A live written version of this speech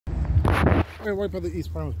We're right by the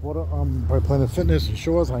East Promise border, by Planet Fitness and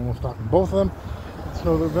Shores. I'm going to stop in both of them.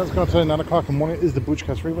 So the event's going to today, 9 o'clock in the morning, is the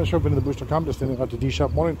Boochcast Radio Show. Been to thebooch.com, just standing out to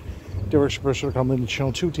D-Shop morning. DirectShipper.com, leading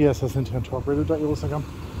channel 2, DSS Internet Talk Radio.com,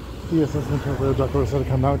 DSS Internet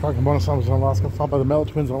Radio.com, 9 o'clock in the morning, Summers in Alaska, followed by the Mellow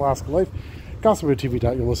Twins in Alaska Life,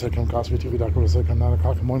 GospelRadioTV.com, GospelTV.com, 9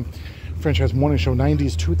 o'clock in the morning, Franchise Morning Show,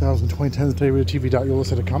 90s, 2000, 2010s,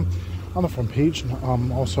 ToyRadioTV.com, on the front page.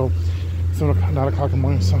 Also, 9 o'clock in the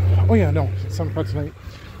morning. 7 o'clock tonight.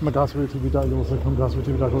 On the GospelTV.com,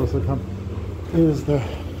 GospelTV.com is the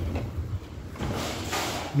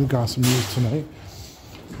new gossip news tonight.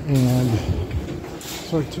 And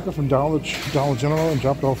so I took it from Dollar General and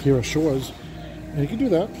dropped it off here at Shores. And you can do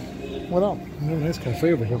that. Why not? Nice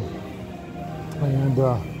cafe over here. And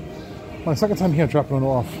my second time here, dropping it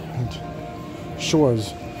off at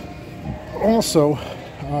Shores. Also,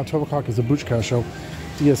 12 o'clock is the Boochcast show.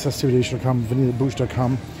 DSS2.com,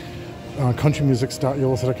 VanitaBooch.com,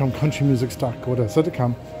 countrymusic.com,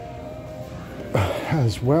 countrymusic.co.com,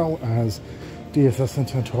 as well as DSS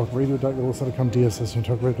Internet Talk Radio.com, DSS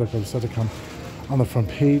Internet Talk Radio.com on the front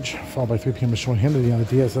page, followed by 3 p.m. Sean Hannity on the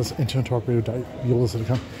DSS Internet Talk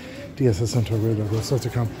Radio.com, DSS Internet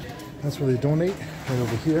Radio.com. That's where they donate, right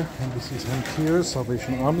over here. NBC's Hand Tears,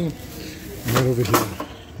 Salvation Army, right over here.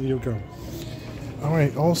 There you go. All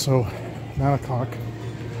right, also,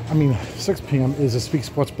 6 p.m. is a Speak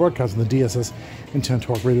Sports broadcast on the DSS Internet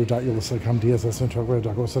Talk Radio.com, DSS Internet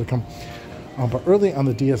Radio.com. But early on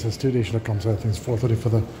the DSS Studio.com, so I think it's 4:30 for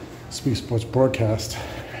the Speak Sports broadcast.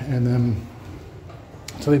 And then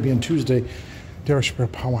today being Tuesday, Derek Shapiro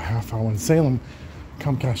Power Half Hour in Salem,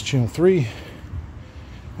 Comcast Channel 3.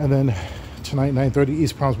 And then tonight, 9:30,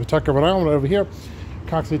 East Promise Pawtucket, Rhode Island, over here,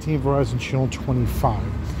 Cox 18, Verizon Channel 25.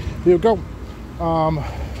 There you go.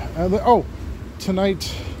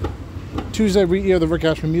 Tonight, Tuesday, re-air the Rick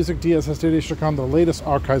Ashman Music, DSS.com, the latest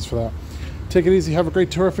archives for that. Take it easy. Have a great,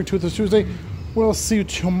 terrific Toothless Tuesday. We'll see you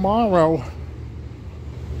tomorrow.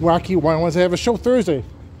 Wacky Wild Wednesday. I have a show Thursday.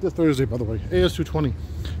 This Thursday, by the way. AS220.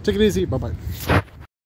 Take it easy. Bye-bye.